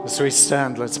As we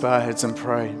stand, let's bow our heads and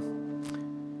pray.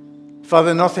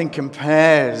 Father, nothing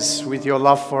compares with your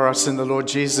love for us in the Lord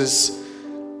Jesus.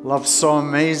 Love so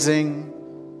amazing,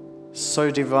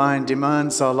 so divine,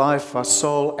 demands our life, our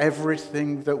soul,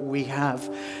 everything that we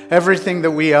have, everything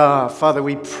that we are. Father,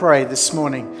 we pray this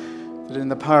morning that in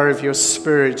the power of your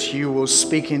Spirit, you will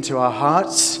speak into our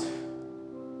hearts,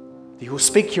 that you will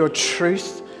speak your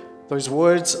truth, those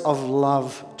words of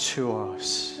love to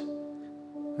us,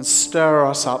 and stir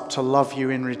us up to love you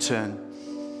in return.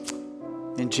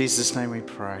 In Jesus' name we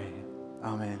pray.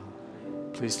 Amen.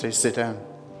 Please do sit down.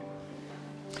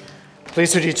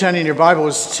 Please would you turn in your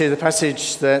Bibles to the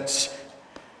passage that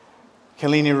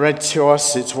Kalini read to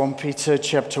us. It's 1 Peter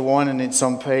chapter 1 and it's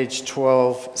on page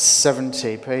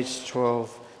 1270. Page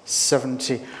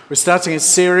 1270. We're starting a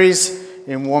series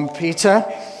in 1 Peter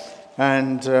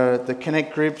and the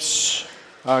Connect groups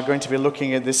are going to be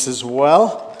looking at this as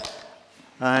well.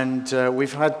 And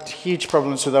we've had huge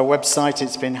problems with our website.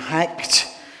 It's been hacked.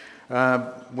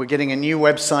 We're getting a new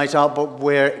website up, but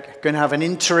we're going to have an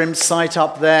interim site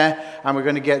up there, and we're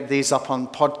going to get these up on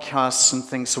podcasts and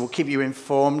things, so we'll keep you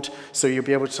informed, so you'll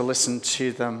be able to listen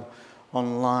to them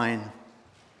online.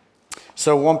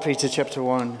 So 1 Peter chapter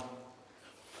 1.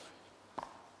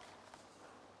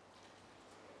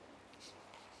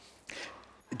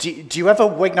 Do you ever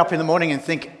wake up in the morning and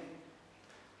think,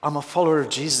 I'm a follower of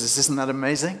Jesus? Isn't that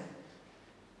amazing?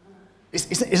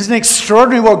 Isn't it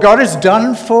extraordinary what God has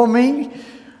done for me?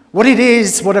 What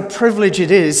a privilege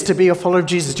it is to be a follower of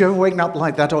Jesus. Do you ever wake up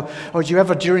like that? Or do you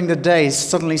ever during the day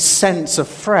suddenly sense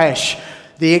afresh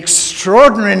the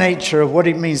extraordinary nature of what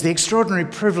it means, the extraordinary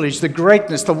privilege, the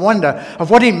greatness, the wonder of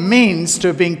what it means to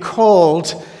have been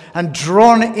called and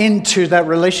drawn into that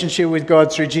relationship with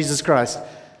God through Jesus Christ?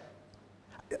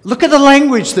 Look at the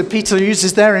language that Peter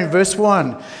uses there in verse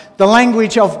 1. The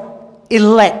language of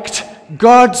elect,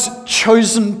 God's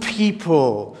chosen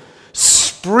people,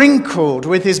 sprinkled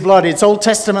with his blood. It's Old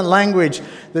Testament language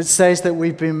that says that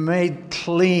we've been made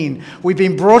clean. We've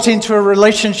been brought into a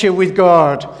relationship with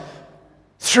God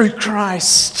through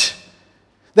Christ.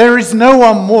 There is no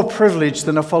one more privileged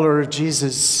than a follower of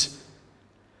Jesus.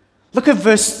 Look at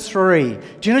verse 3.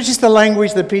 Do you notice the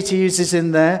language that Peter uses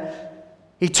in there?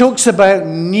 He talks about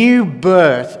new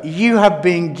birth. You have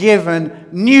been given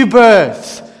new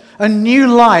birth, a new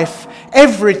life.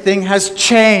 Everything has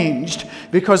changed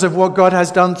because of what God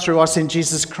has done through us in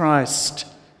Jesus Christ.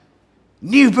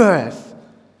 New birth.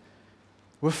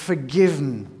 We're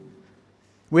forgiven.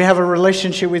 We have a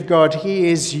relationship with God. He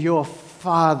is your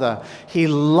Father. He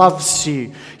loves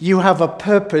you. You have a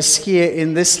purpose here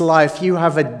in this life. You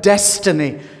have a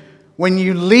destiny when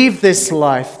you leave this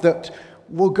life that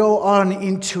will go on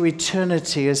into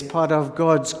eternity as part of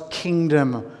God's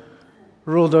kingdom,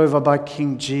 ruled over by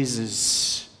King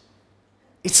Jesus.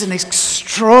 It's an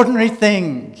extraordinary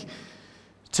thing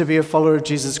to be a follower of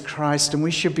Jesus Christ, and we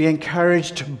should be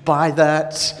encouraged by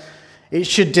that. It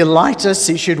should delight us.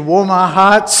 It should warm our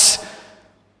hearts.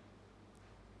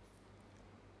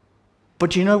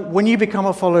 But you know, when you become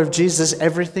a follower of Jesus,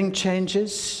 everything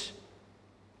changes.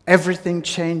 Everything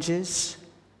changes.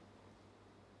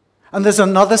 And there's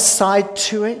another side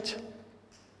to it.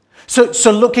 So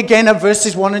look again at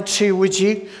verses 1 and 2, would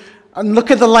you? And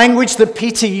look at the language that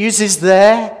Peter uses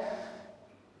there.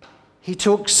 He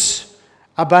talks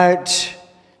about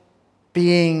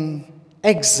being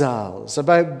exiles,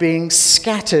 about being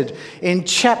scattered. In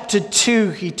chapter 2,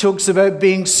 he talks about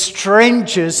being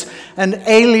strangers and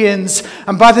aliens.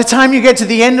 And by the time you get to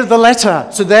the end of the letter,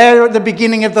 so there at the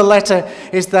beginning of the letter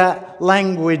is that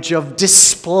language of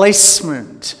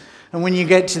displacement. And when you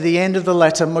get to the end of the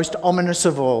letter, most ominous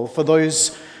of all, for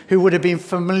those who would have been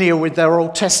familiar with their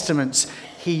Old Testaments,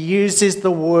 he uses the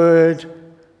word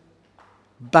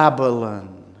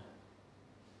Babylon.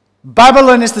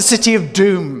 Babylon is the city of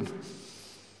doom.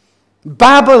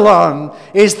 Babylon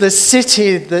is the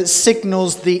city that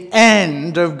signals the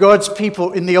end of God's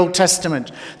people in the Old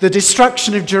Testament, the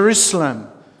destruction of Jerusalem,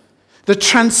 the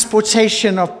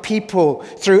transportation of people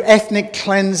through ethnic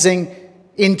cleansing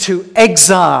into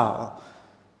exile.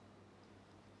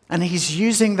 And he's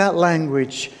using that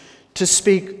language to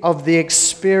speak of the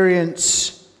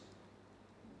experience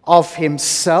of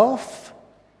himself,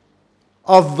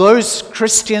 of those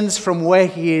Christians from where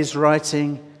he is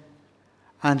writing,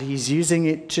 and he's using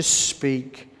it to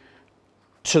speak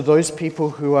to those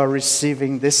people who are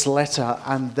receiving this letter,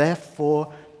 and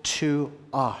therefore to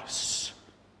us.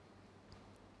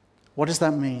 What does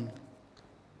that mean?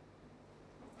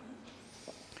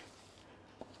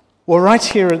 Well, right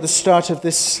here at the start of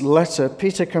this letter,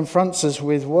 Peter confronts us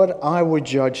with what I would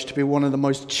judge to be one of the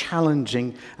most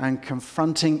challenging and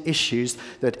confronting issues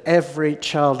that every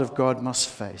child of God must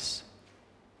face.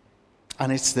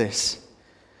 And it's this: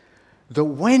 that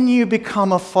when you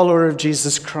become a follower of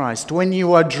Jesus Christ, when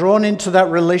you are drawn into that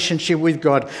relationship with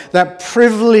God, that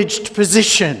privileged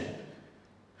position,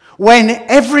 when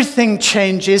everything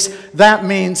changes, that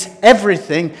means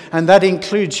everything, and that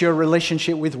includes your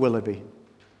relationship with Willoughby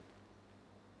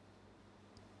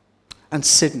and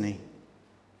Sydney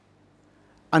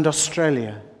and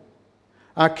Australia,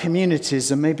 our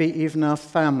communities, and maybe even our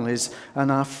families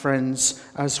and our friends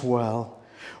as well.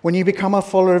 When you become a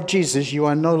follower of Jesus, you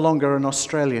are no longer an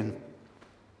Australian.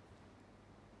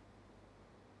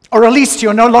 Or at least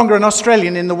you're no longer an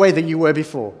Australian in the way that you were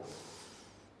before.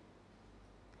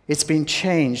 It's been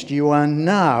changed. You are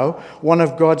now one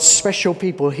of God's special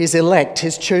people, His elect,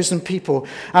 His chosen people.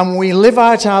 And we live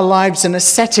out our lives in a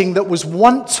setting that was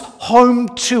once home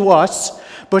to us,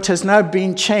 but has now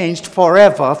been changed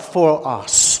forever for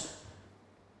us.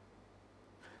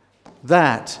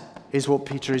 That is what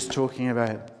Peter is talking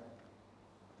about.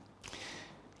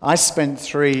 I spent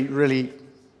 3 really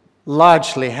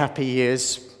largely happy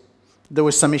years. There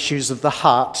were some issues of the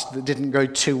heart that didn't go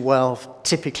too well,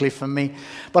 typically for me.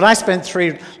 But I spent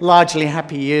 3 largely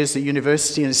happy years at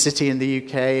university in a city in the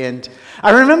UK. And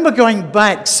I remember going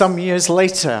back some years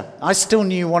later. I still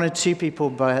knew 1 or 2 people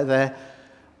there.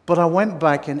 But I went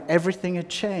back and everything had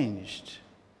changed.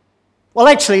 Well,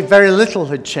 actually, very little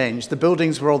had changed. The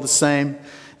buildings were all the same.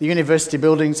 The university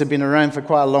buildings had been around for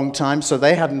quite a long time, so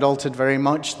they hadn't altered very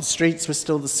much. The streets were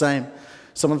still the same.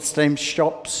 Some of the same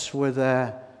shops were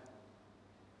there.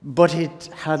 But it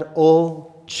had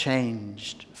all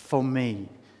changed for me.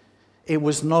 It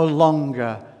was no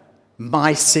longer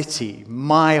my city,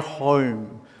 my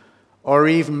home, or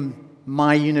even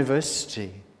my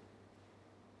university.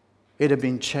 It had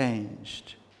been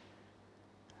changed.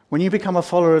 When you become a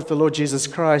follower of the Lord Jesus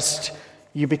Christ,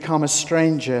 you become a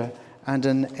stranger and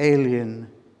an alien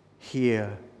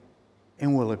here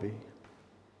in Willoughby.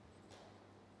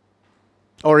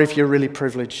 Or if you're really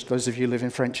privileged, those of you who live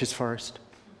in French's Forest.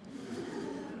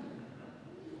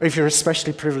 Or if you're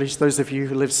especially privileged, those of you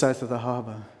who live south of the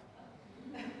harbour.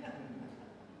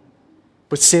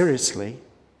 But seriously,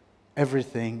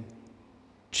 everything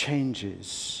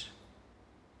changes.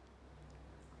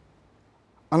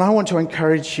 And I want to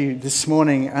encourage you this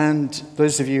morning, and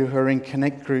those of you who are in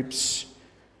Connect groups,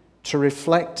 to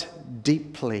reflect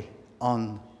deeply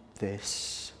on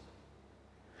this.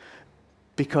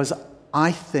 Because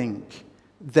I think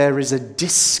there is a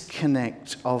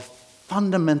disconnect of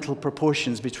fundamental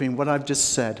proportions between what I've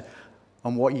just said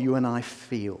and what you and I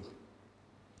feel.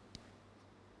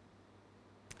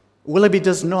 Willoughby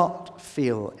does not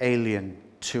feel alien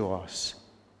to us,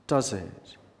 does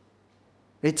it?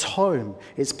 It's home,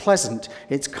 it's pleasant,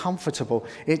 it's comfortable,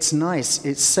 it's nice,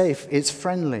 it's safe, it's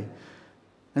friendly.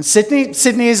 And Sydney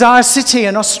is our city,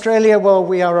 and Australia, well,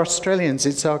 we are Australians,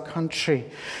 it's our country.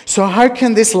 So how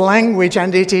can this language,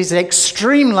 and it is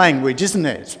extreme language, isn't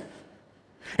it?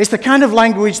 It's the kind of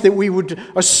language that we would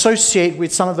associate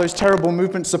with some of those terrible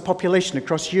movements of population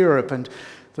across Europe and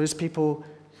those people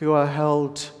who are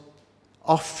held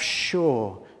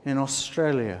offshore in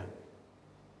Australia.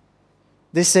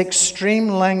 This extreme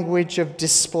language of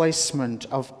displacement,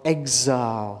 of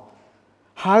exile,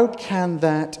 how can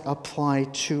that apply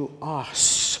to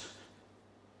us?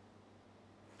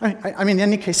 I mean, in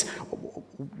any case,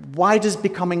 why does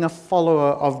becoming a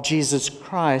follower of Jesus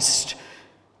Christ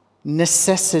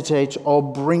necessitate or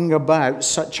bring about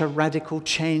such a radical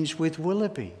change with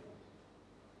Willoughby?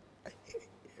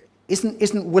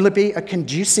 Isn't Willoughby a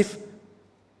conducive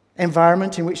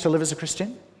environment in which to live as a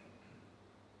Christian?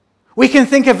 We can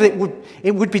think of it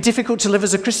would be difficult to live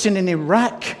as a Christian in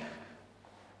Iraq,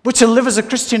 but to live as a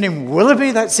Christian in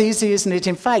Willoughby, that's easy, isn't it?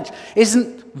 In fact,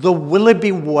 isn't the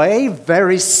Willoughby way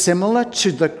very similar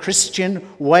to the Christian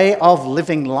way of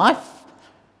living life?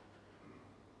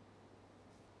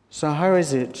 So how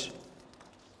is it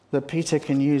that Peter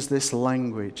can use this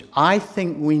language? I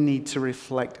think we need to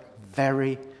reflect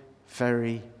very,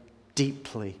 very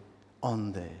deeply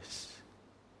on this.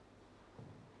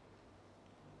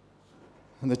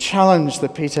 And the challenge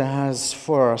that Peter has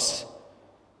for us,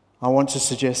 I want to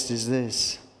suggest, is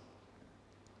this: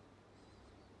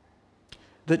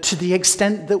 that to the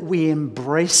extent that we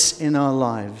embrace in our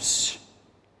lives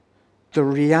the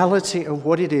reality of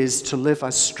what it is to live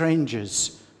as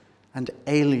strangers and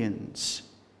aliens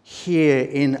here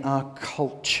in our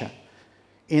culture,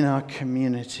 in our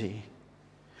community,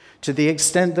 to the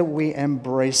extent that we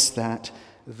embrace that,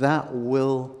 that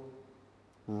will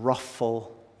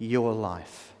ruffle your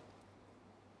life.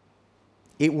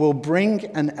 It will bring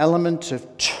an element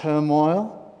of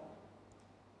turmoil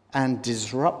and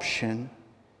disruption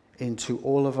into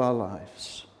all of our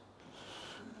lives.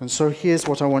 And so here's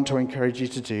what I want to encourage you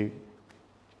to do.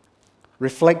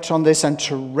 Reflect on this and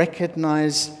to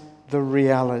recognize the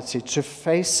reality, to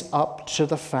face up to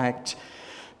the fact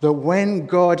that when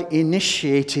God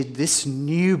initiated this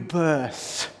new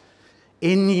birth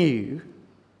in you,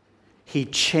 He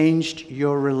changed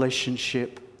your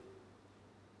relationship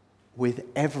with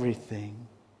everything,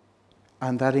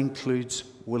 and that includes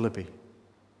Willoughby.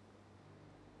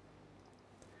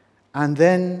 And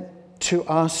then to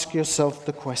ask yourself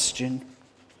the question,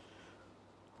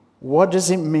 what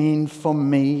does it mean for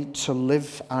me to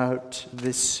live out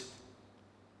this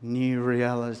new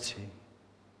reality?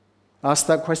 Ask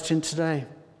that question today.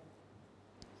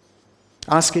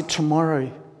 Ask it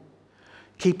tomorrow.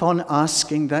 Keep on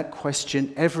asking that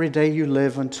question every day you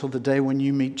live until the day when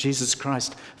you meet Jesus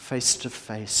Christ face to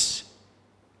face.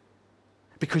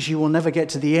 Because you will never get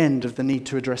to the end of the need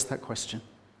to address that question.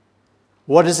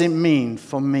 What does it mean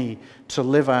for me to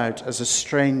live out as a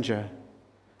stranger,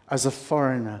 as a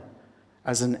foreigner,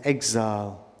 as an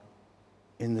exile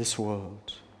in this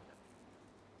world?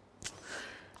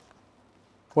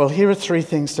 Well, here are 3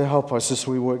 things to help us as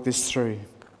we work this through.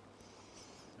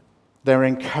 They're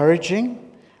encouraging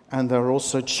and they're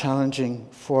also challenging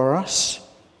for us.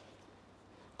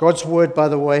 God's word, by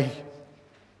the way,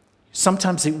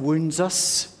 sometimes it wounds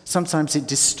us, sometimes it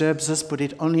disturbs us, but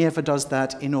it only ever does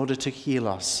that in order to heal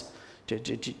us. Do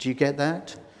you get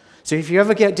that? So if you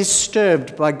ever get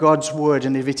disturbed by God's word,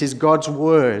 and if it is God's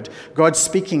word, God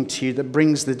speaking to you, that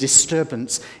brings the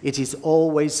disturbance, it is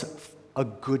always a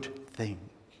good thing.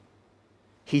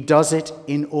 He does it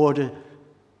in order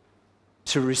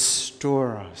to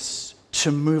restore us,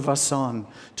 to move us on,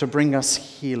 to bring us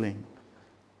healing.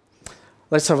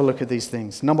 Let's have a look at these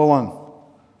things. Number 1,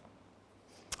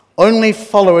 only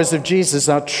followers of Jesus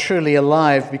are truly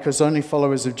alive because only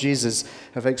followers of Jesus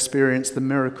have experienced the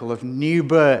miracle of new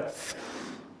birth.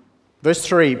 Verse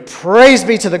 3, praise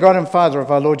be to the God and Father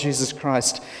of our Lord Jesus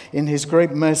Christ. In His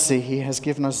great mercy, He has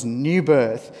given us new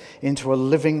birth into a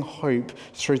living hope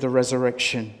through the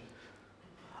resurrection.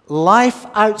 Life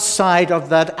outside of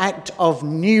that act of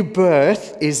new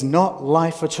birth is not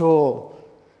life at all.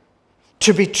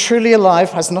 To be truly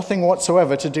alive has nothing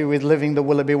whatsoever to do with living the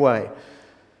Willoughby way.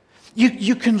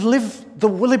 You can live the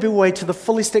Willoughby way to the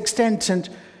fullest extent, and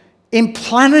in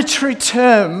planetary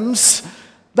terms,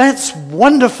 that's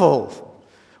wonderful.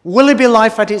 Willoughby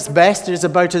life at its best is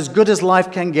about as good as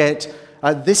life can get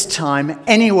at this time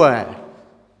anywhere.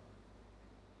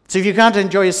 So if you can't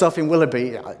enjoy yourself in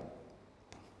Willoughby,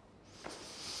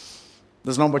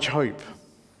 there's not much hope.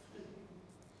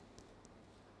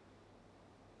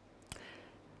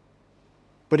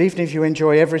 But even if you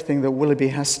enjoy everything that Willoughby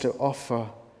has to offer,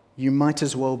 you might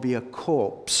as well be a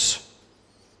corpse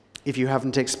if you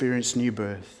haven't experienced new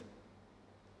birth.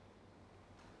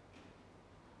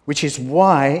 Which is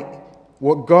why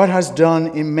what God has done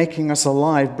in making us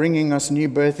alive, bringing us new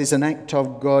birth, is an act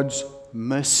of God's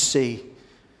mercy.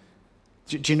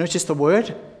 Do you notice the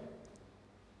word?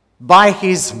 By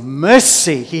His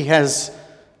mercy, He has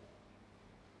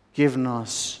given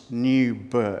us new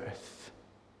birth.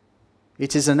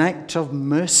 It is an act of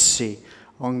mercy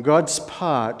on God's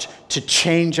part to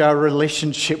change our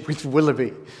relationship with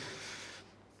Willoughby.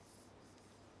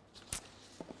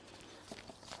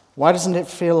 Why doesn't it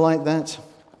feel like that?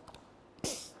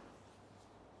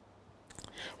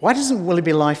 Why doesn't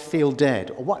Willoughby life feel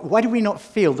dead? Why do we not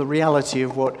feel the reality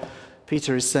of what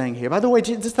Peter is saying here? By the way,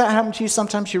 does that happen to you?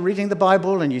 Sometimes you're reading the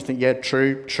Bible and you think, yeah,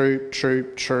 true.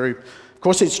 Of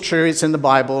course it's true, it's in the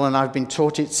Bible, and I've been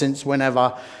taught it since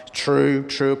whenever. True.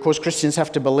 Of course Christians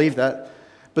have to believe that.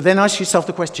 But then ask yourself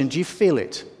the question, do you feel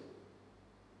it?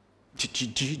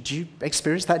 Do you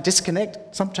experience that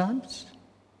disconnect sometimes?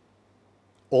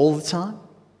 All the time?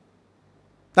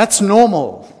 That's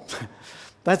normal.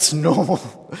 That's normal.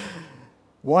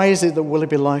 Why is it that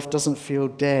Willoughby life doesn't feel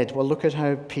dead? Well, look at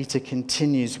how Peter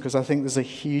continues, because I think there's a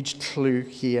huge clue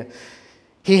here.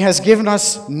 He has given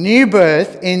us new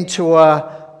birth into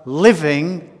a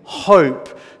living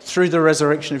hope through the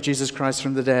resurrection of Jesus Christ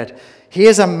from the dead.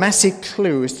 Here's a massive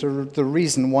clue as to the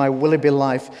reason why Willoughby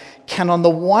life can, on the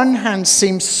one hand,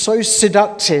 seem so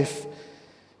seductive,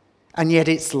 and yet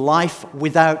it's life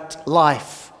without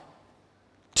life.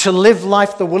 To live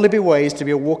life the Willoughby way is to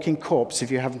be a walking corpse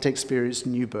if you haven't experienced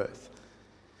new birth.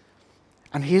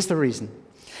 And here's the reason.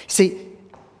 See,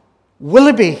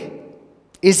 Willoughby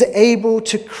is able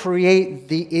to create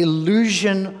the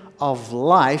illusion of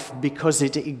life because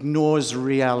it ignores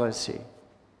reality.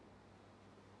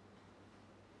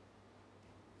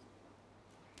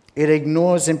 It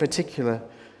ignores, in particular,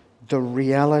 the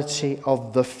reality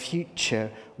of the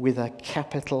future with a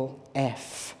capital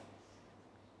F.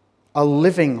 A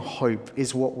living hope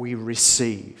is what we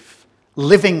receive.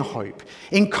 Living hope.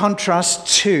 In contrast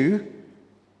to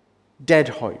dead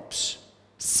hopes.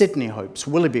 Sydney hopes,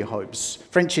 Willoughby hopes,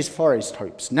 French's Forest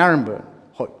hopes, Narrabeen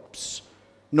hopes,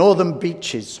 Northern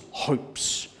Beaches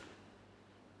hopes,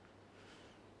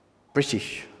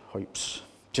 British hopes,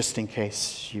 just in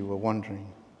case you were wondering.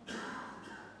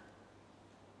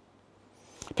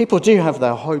 People do have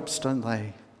their hopes, don't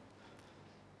they?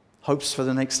 Hopes for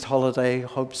the next holiday,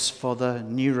 hopes for the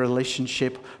new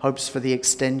relationship, hopes for the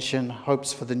extension,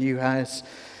 hopes for the new house.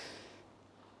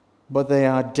 But they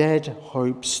are dead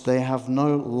hopes. They have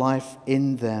no life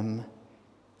in them.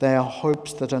 They are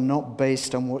hopes that are not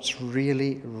based on what's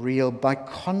really real. By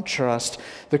contrast,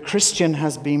 the Christian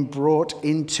has been brought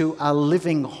into a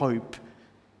living hope.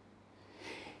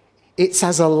 It's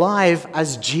as alive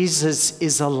as Jesus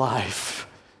is alive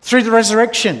through the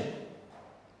resurrection.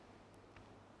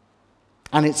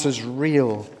 And it's as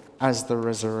real as the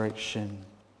resurrection.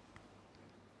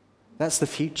 That's the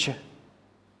future.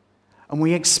 And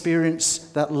we experience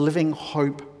that living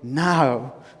hope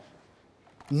now,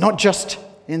 not just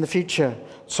in the future.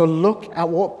 So look at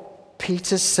what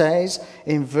Peter says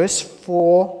in verse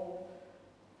 4.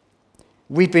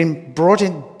 We've been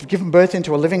given birth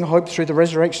into a living hope through the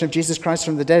resurrection of Jesus Christ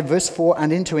from the dead. Verse 4,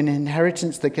 and into an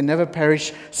inheritance that can never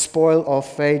perish, spoil, or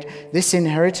fade. This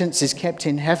inheritance is kept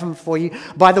in heaven for you.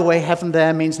 By the way, heaven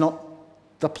there means not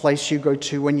the place you go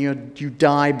to when you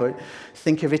die, but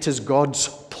think of it as God's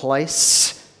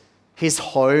place, his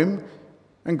home.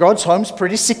 And God's home's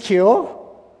pretty secure.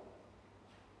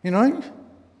 You know?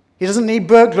 He doesn't need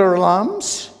burglar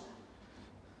alarms.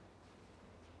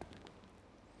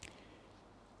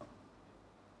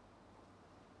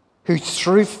 Who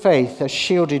through faith are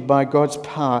shielded by God's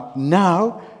power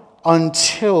now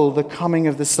until the coming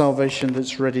of the salvation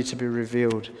that's ready to be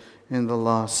revealed in the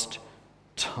last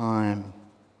time.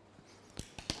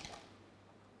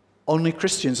 Only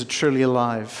Christians are truly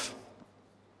alive.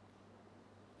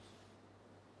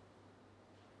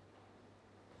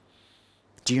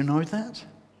 Do you know that?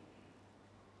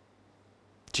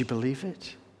 Do you believe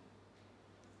it?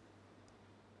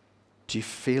 Do you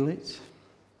feel it?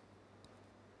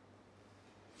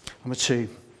 Number 2,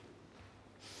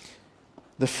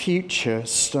 the future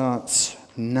starts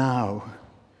now.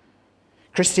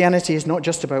 Christianity is not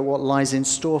just about what lies in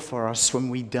store for us when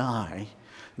we die.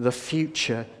 The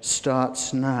future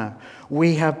starts now.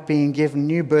 We have been given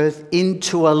new birth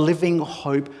into a living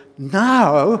hope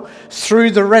now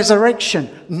through the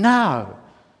resurrection. Now.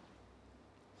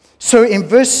 So in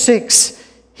verse 6,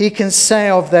 he can say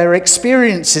of their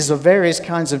experiences of various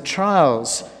kinds of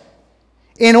trials,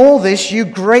 in all this you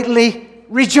greatly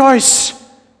rejoice.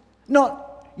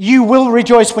 Not you will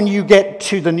rejoice when you get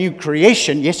to the new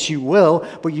creation. Yes, you will,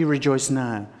 but you rejoice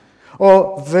now.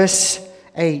 Or verse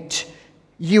 8,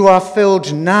 you are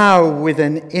filled now with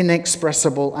an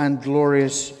inexpressible and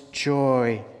glorious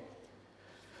joy.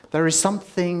 There is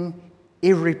something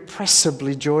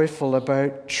irrepressibly joyful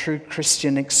about true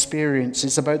Christian experience.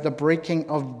 It's about the breaking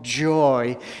of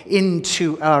joy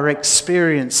into our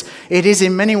experience. It is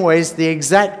in many ways the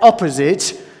exact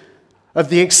opposite of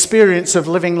the experience of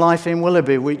living life in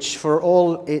Willoughby, which for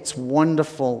all its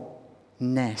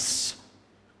wonderfulness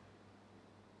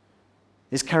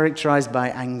is characterized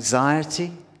by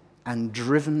anxiety and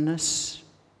drivenness.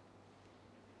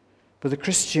 But the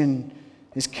Christian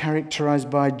is characterized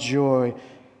by joy,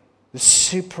 the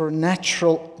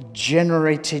supernatural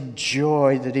generated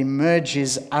joy that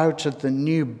emerges out of the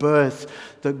new birth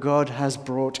that God has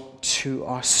brought to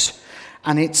us.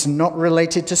 And it's not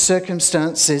related to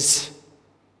circumstances,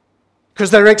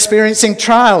 because they're experiencing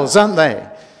trials, aren't they?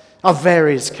 Of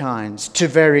various kinds, to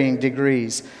varying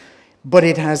degrees. But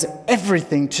it has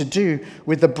everything to do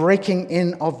with the breaking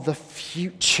in of the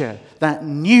future, that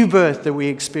new birth that we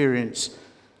experience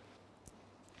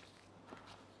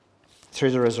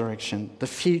through the resurrection. The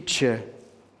future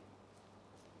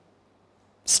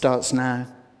starts now.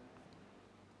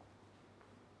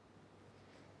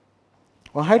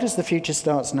 Well, how does the future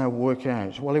starts now work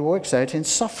out? Well, it works out in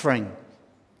suffering.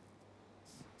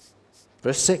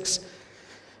 Verse 6,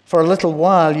 for a little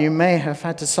while you may have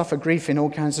had to suffer grief in all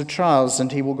kinds of trials, and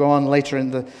he will go on later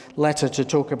in the letter to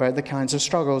talk about the kinds of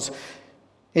struggles.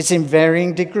 It's in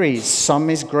varying degrees. Some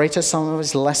is greater, some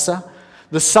is lesser.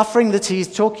 The suffering that he's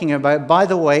talking about, by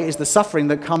the way, is the suffering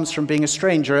that comes from being a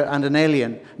stranger and an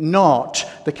alien, not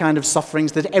the kind of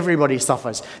sufferings that everybody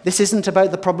suffers. This isn't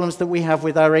about the problems that we have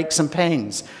with our aches and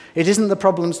pains. It isn't the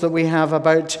problems that we have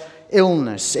about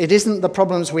illness. It isn't the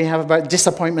problems we have about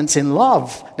disappointments in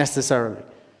love, necessarily.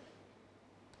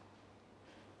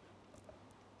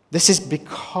 This is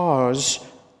because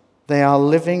they are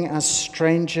living as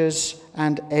strangers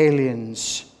and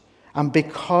aliens. And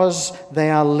because they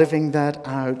are living that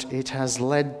out, it has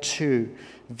led to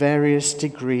various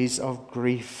degrees of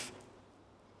grief.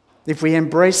 If we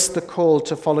embrace the call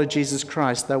to follow Jesus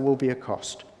Christ, there will be a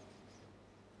cost.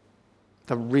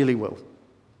 There really will.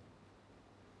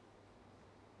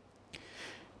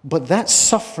 But that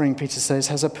suffering, Peter says,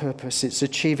 has a purpose. It's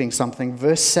achieving something.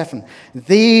 Verse 7,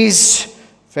 these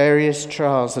various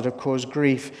trials that have caused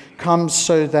grief come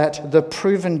so that the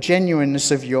proven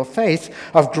genuineness of your faith,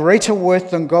 of greater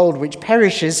worth than gold which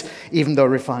perishes, even though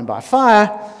refined by fire,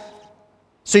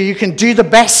 so you can do the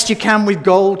best you can with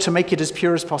gold to make it as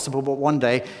pure as possible, but one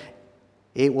day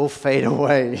it will fade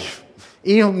away.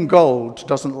 Even gold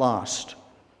doesn't last.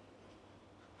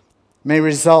 May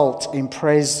result in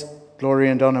praise, glory,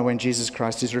 and honor when Jesus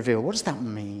Christ is revealed. What does that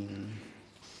mean?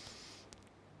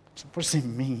 What does it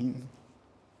mean?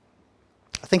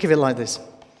 Think of it like this.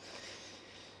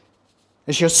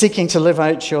 As you're seeking to live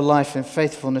out your life in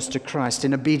faithfulness to Christ,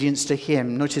 in obedience to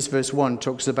Him, notice verse 1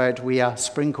 talks about we are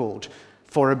sprinkled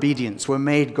for obedience. We're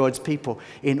made God's people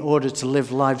in order to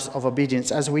live lives of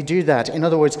obedience. As we do that, in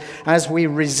other words, as we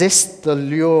resist the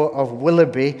lure of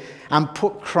Willoughby and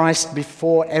put Christ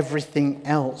before everything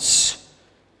else,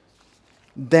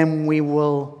 then we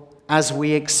will, as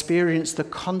we experience the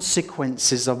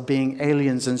consequences of being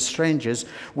aliens and strangers,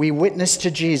 we witness to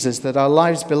Jesus that our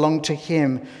lives belong to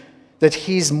Him, that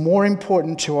He's more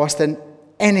important to us than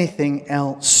anything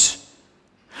else.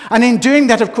 And in doing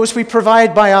that, of course, we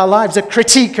provide by our lives a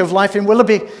critique of life in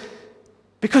Willoughby,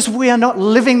 because we are not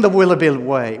living the Willoughby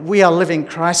way. We are living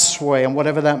Christ's way, and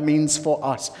whatever that means for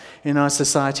us in our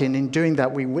society. And in doing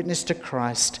that, we witness to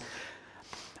Christ.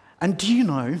 And do you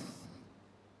know,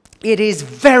 it is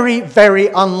very, very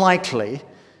unlikely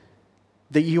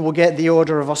that you will get the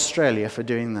Order of Australia for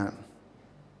doing that.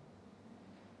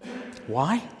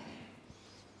 Why?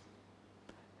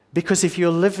 Because if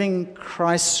you're living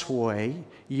Christ's way,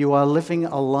 you are living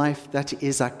a life that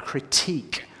is a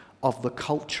critique of the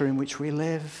culture in which we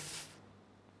live.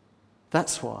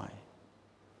 That's why.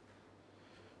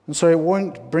 And so it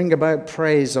won't bring about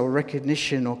praise or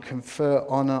recognition or confer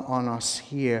honor on us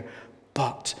here,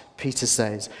 but Peter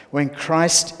says, when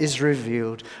Christ is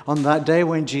revealed, on that day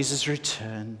when Jesus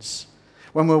returns,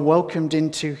 when we're welcomed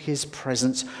into His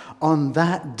presence, on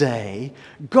that day,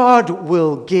 God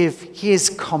will give His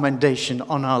commendation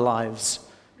on our lives.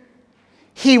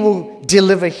 He will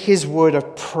deliver His word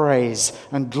of praise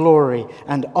and glory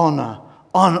and honor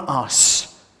on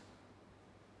us.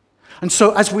 And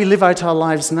so as we live out our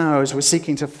lives now, as we're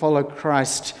seeking to follow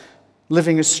Christ,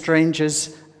 living as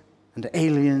strangers and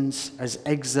aliens, as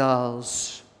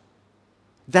exiles,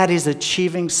 that is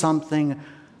achieving something,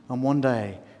 and one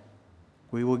day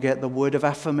we will get the word of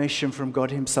affirmation from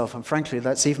God Himself. And frankly,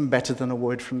 that's even better than a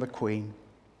word from the Queen.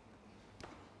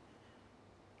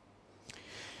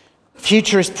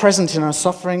 Future is present in our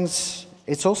sufferings.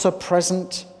 It's also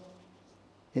present.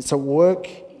 It's at work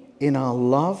in our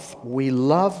love. We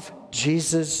love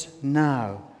Jesus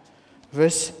now.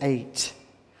 Verse 8.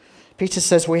 Peter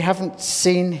says we haven't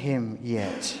seen Him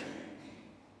yet,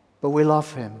 but we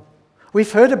love Him.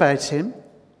 We've heard about Him,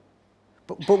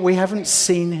 but we haven't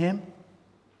seen Him.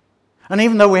 And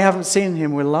even though we haven't seen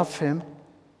Him, we love Him.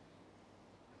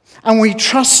 And we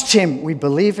trust Him. We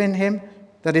believe in Him.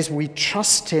 That is, we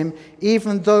trust Him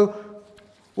even though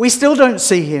we still don't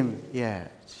see Him yet.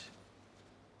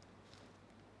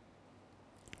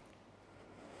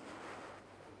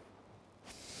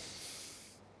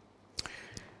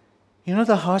 You know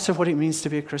the heart of what it means to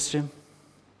be a Christian?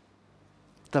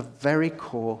 The very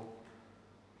core.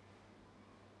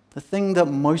 The thing that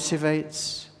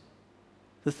motivates,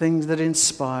 the thing that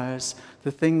inspires,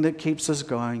 the thing that keeps us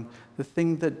going, the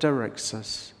thing that directs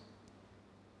us.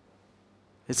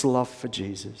 It's love for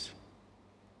Jesus.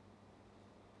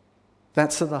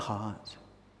 That's at the heart.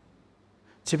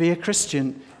 To be a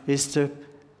Christian is to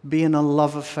be in a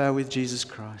love affair with Jesus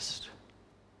Christ.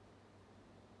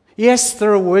 Yes,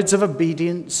 there are words of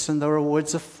obedience and there are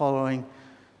words of following.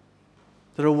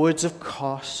 There are words of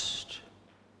cost.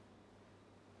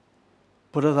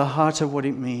 But at the heart of what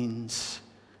it means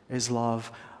is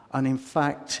love. And in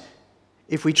fact,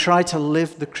 if we try to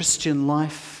live the Christian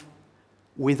life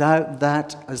without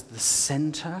that as the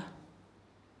center,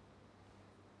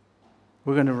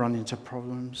 we're going to run into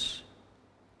problems.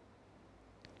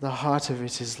 The heart of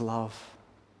it is love.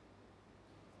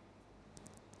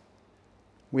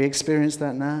 We experience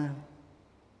that now.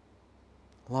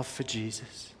 Love for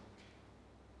Jesus.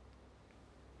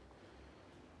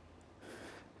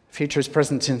 Future is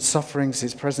present in sufferings,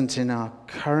 is present in our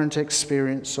current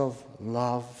experience of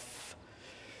love.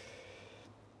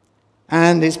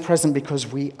 And is present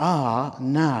because we are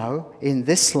now, in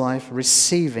this life,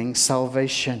 receiving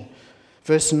salvation.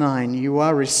 Verse 9, you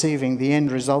are receiving the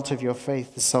end result of your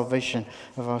faith, the salvation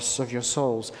of your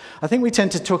souls. I think we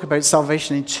tend to talk about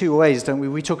salvation in two ways, don't we?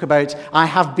 We talk about, I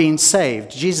have been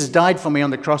saved. Jesus died for me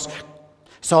on the cross,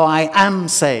 so I am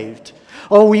saved.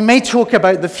 Or we may talk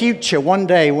about the future. One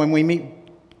day when we meet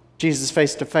Jesus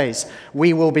face to face,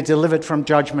 we will be delivered from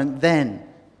judgment then.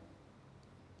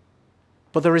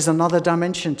 But there is another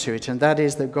dimension to it, and that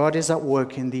is that God is at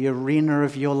work in the arena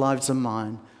of your lives and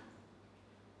mine,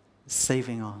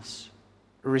 saving us,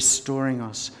 restoring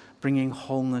us, bringing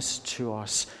wholeness to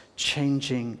us,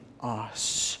 changing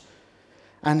us.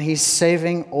 And he's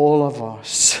saving all of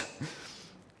us.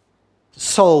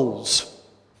 Souls.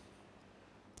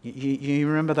 You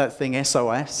remember that thing,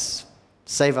 SOS?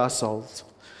 Save our souls.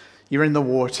 You're in the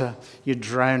water, you're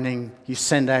drowning, you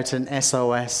send out an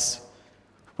SOS.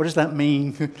 What does that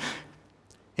mean?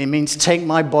 It means take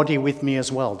my body with me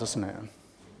as well, doesn't it?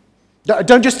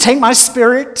 Don't just take my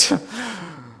spirit.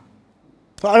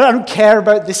 I don't care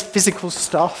about this physical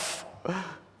stuff. It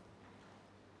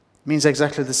means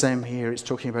exactly the same here. It's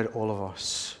talking about all of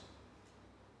us.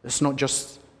 It's not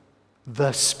just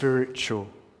the spiritual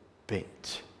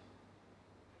bit.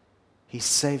 He's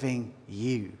saving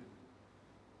you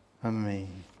and me.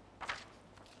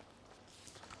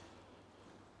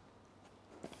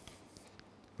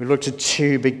 We looked at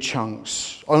two big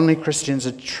chunks. Only Christians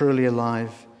are truly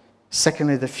alive.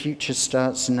 Secondly, the future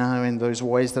starts now in those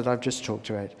ways that I've just talked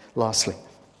about. Lastly,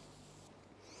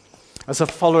 as a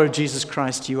follower of Jesus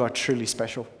Christ, you are truly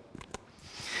special.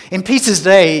 In Peter's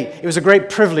day, it was a great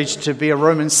privilege to be a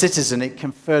Roman citizen. It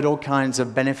conferred all kinds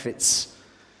of benefits.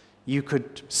 You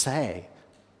could say,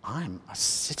 I'm a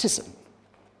citizen.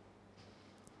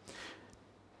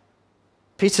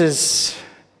 Peter's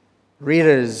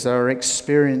readers are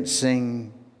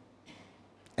experiencing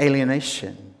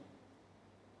alienation.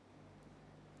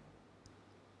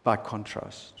 By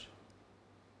contrast.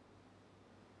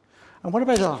 And what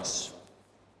about us?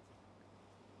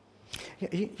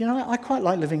 You know, I quite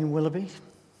like living in Willoughby.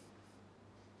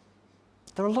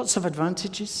 There are lots of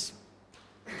advantages.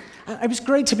 It was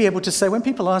great to be able to say, when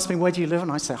people ask me, where do you live?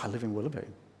 And I say, I live in Willoughby.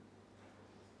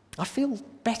 I feel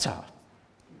better.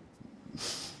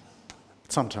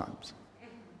 Sometimes.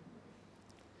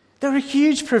 There are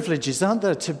huge privileges, aren't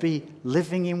there, to be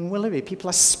living in Willoughby.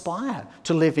 People aspire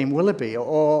to live in Willoughby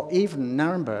or even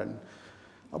Narrabeen,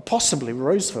 or possibly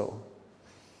Roseville.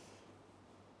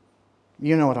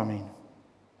 You know what I mean.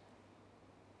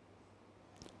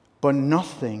 But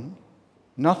nothing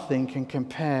can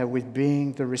compare with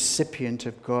being the recipient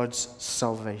of God's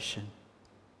salvation.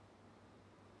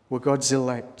 We're God's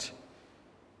elect.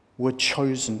 We're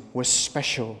chosen. We're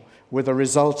special. We're the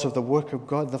result of the work of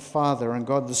God the Father and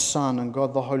God the Son and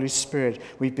God the Holy Spirit.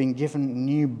 We've been given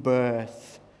new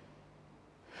birth.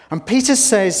 And Peter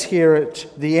says here at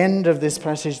the end of this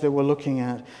passage that we're looking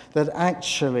at, that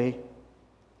actually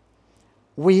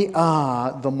we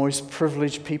are the most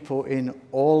privileged people in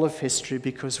all of history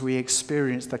because we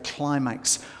experience the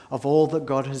climax of all that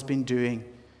God has been doing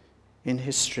in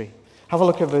history. Have a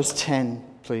look at verse 10,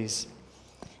 please.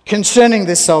 Concerning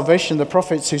this salvation, the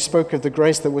prophets who spoke of the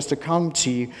grace that was to come to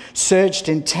you searched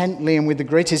intently and with the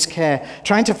greatest care,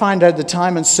 trying to find out the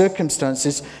time and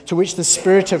circumstances to which the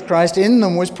Spirit of Christ in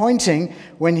them was pointing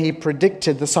when he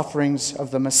predicted the sufferings of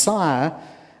the Messiah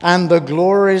and the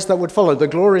glories that would follow. The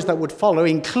glories that would follow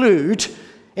include,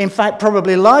 in fact,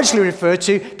 probably largely refer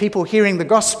to people hearing the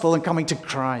gospel and coming to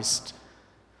Christ.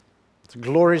 It's a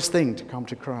glorious thing to come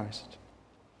to Christ.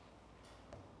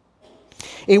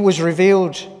 It was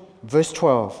revealed, verse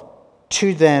 12,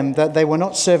 to them that they were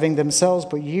not serving themselves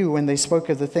but you when they spoke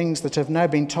of the things that have now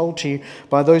been told to you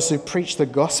by those who preach the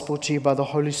gospel to you by the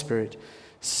Holy Spirit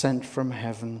sent from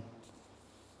heaven.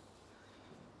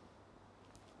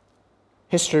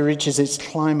 History reaches its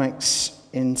climax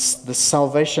in the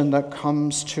salvation that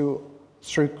comes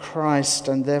through Christ,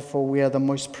 and therefore we are the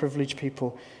most privileged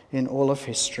people in all of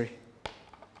history.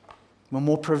 We're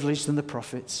more privileged than the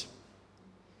prophets.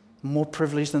 More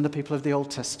privileged than the people of the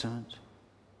Old Testament.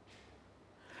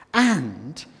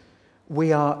 And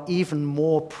we are even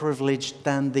more privileged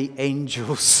than the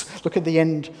angels. Look at the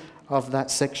end of that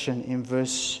section in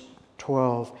verse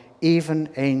 12. Even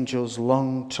angels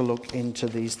long to look into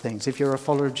these things. If you're a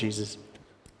follower of Jesus,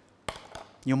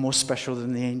 you're more special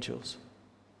than the angels.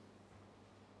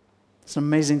 It's an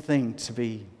amazing thing to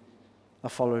be a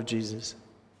follower of Jesus.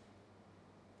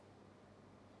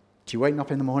 Do you wake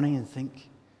up in the morning and think,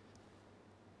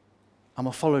 I'm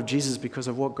a follower of Jesus because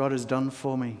of what God has done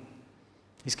for me?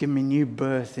 He's given me new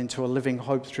birth into a living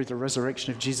hope through the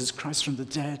resurrection of Jesus Christ from the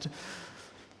dead.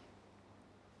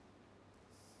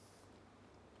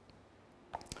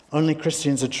 Only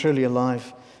Christians are truly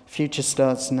alive. Future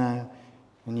starts now,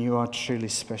 and you are truly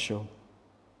special.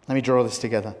 Let me draw this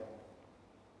together.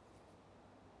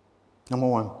 Number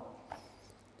one,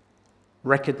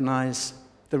 recognize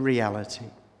the reality.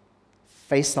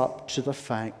 Face up to the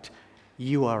fact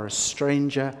you are a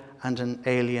stranger and an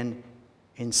alien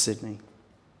in Sydney,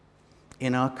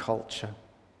 in our culture.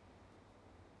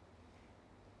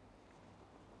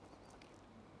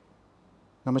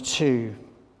 Number two,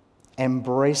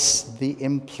 embrace the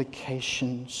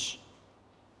implications.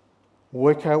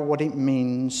 Work out what it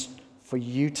means for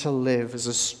you to live as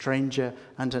a stranger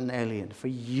and an alien, for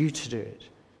you to do it.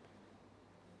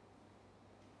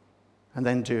 And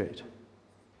then do it.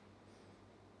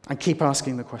 And keep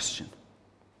asking the question.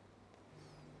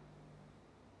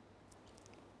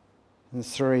 And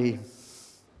three,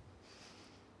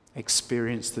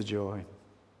 experience the joy.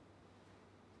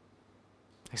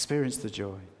 Experience the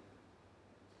joy.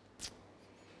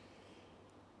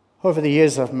 Over the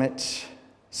years, I've met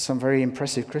some very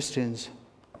impressive Christians.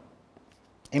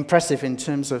 Impressive in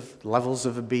terms of levels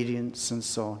of obedience and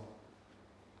so on.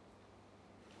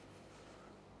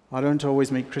 I don't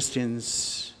always meet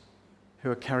Christians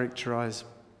who are characterized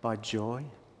by joy.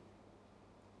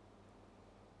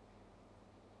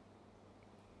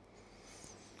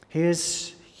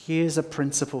 Here's a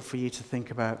principle for you to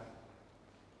think about.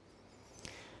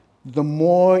 The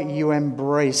more you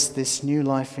embrace this new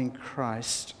life in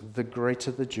Christ, the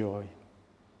greater the joy.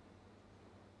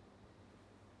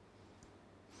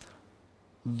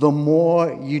 The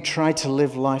more you try to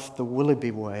live life the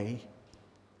Willoughby way,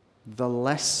 the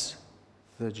less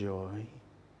the joy.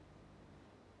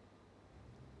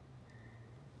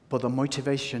 But the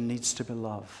motivation needs to be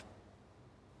love.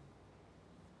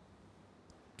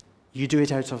 You do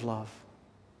it out of love.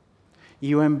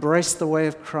 You embrace the way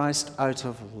of Christ out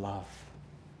of love.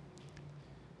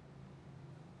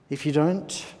 If you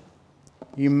don't,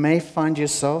 you may find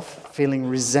yourself feeling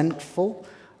resentful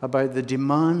about the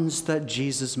demands that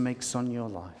Jesus makes on your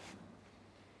life.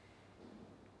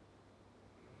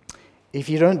 If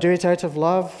you don't do it out of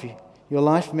love, your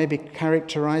life may be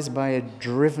characterized by a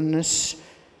drivenness,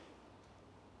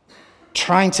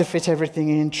 trying to fit everything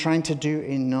in, trying to do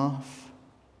enough.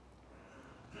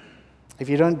 If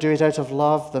you don't do it out of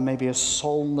love, there may be a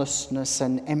soullessness,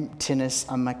 an emptiness,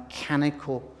 a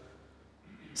mechanical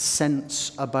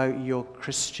sense about your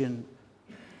Christian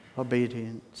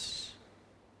obedience.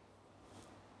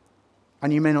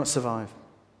 And you may not survive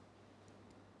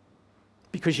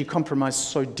because you compromise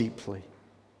so deeply.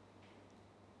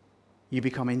 You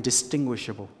become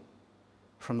indistinguishable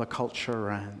from the culture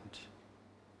around.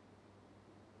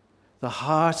 The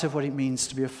heart of what it means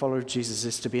to be a follower of Jesus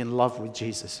is to be in love with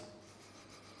Jesus.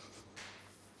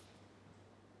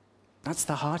 That's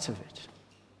the heart of it.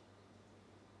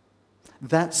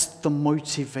 That's the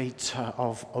motivator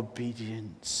of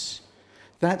obedience.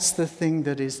 That's the thing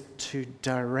that is to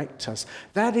direct us.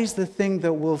 That is the thing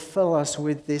that will fill us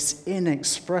with this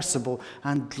inexpressible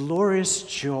and glorious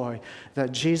joy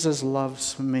that Jesus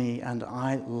loves me and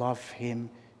I love him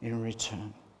in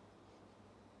return.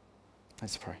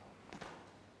 Let's pray.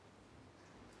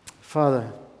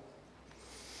 Father,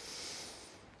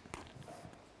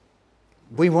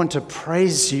 we want to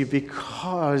praise you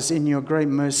because in your great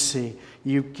mercy,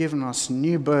 you've given us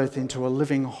new birth into a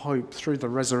living hope through the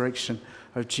resurrection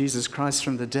of Jesus Christ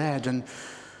from the dead. And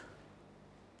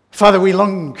Father, we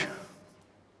long,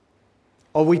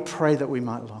 or we pray that we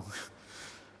might long,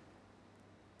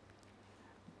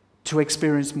 to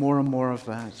experience more and more of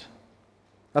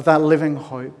that living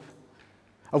hope,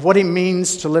 of what it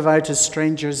means to live out as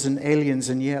strangers and aliens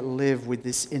and yet live with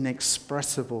this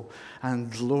inexpressible and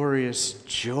glorious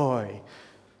joy.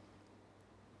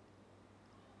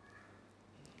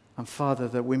 And Father,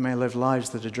 that we may live lives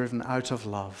that are driven out of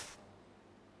love,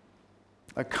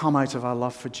 that come out of our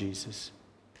love for Jesus,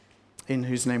 in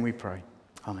whose name we pray.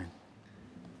 Amen.